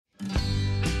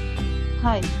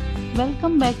Hi,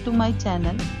 welcome back to my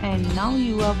channel, and now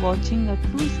you are watching a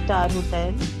 2-star hotel.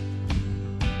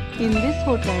 In this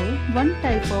hotel, one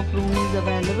type of room is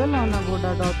available on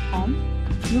agoda.com.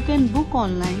 You can book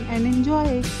online and enjoy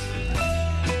it.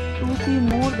 To see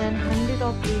more than 100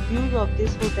 of reviews of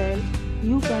this hotel,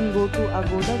 you can go to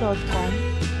agoda.com.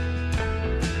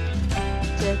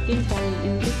 Check-in time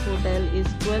in this hotel is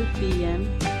 12 p.m.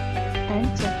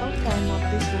 and check-out time of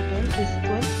this hotel is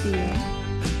 12 p.m.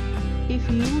 If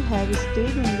you have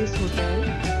stayed in this hotel,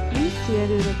 please share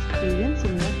your experience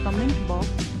in the comment box.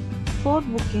 For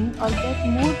booking or get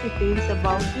more details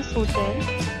about this hotel,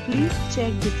 please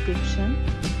check description.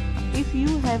 If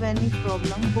you have any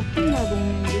problem booking a room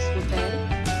in this hotel,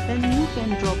 then you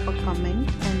can drop a comment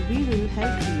and we will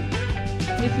help you.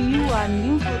 If you are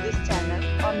new to this channel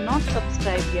or not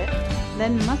subscribed yet,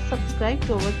 then must subscribe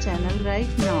to our channel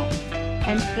right now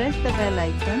and press the bell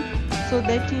icon so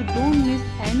that you don't miss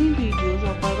any videos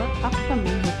of our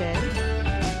upcoming hotels.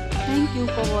 Thank you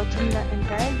for watching the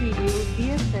entire video.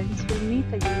 Dear friends, we'll meet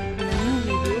again in a new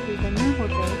video with a new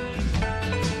hotel.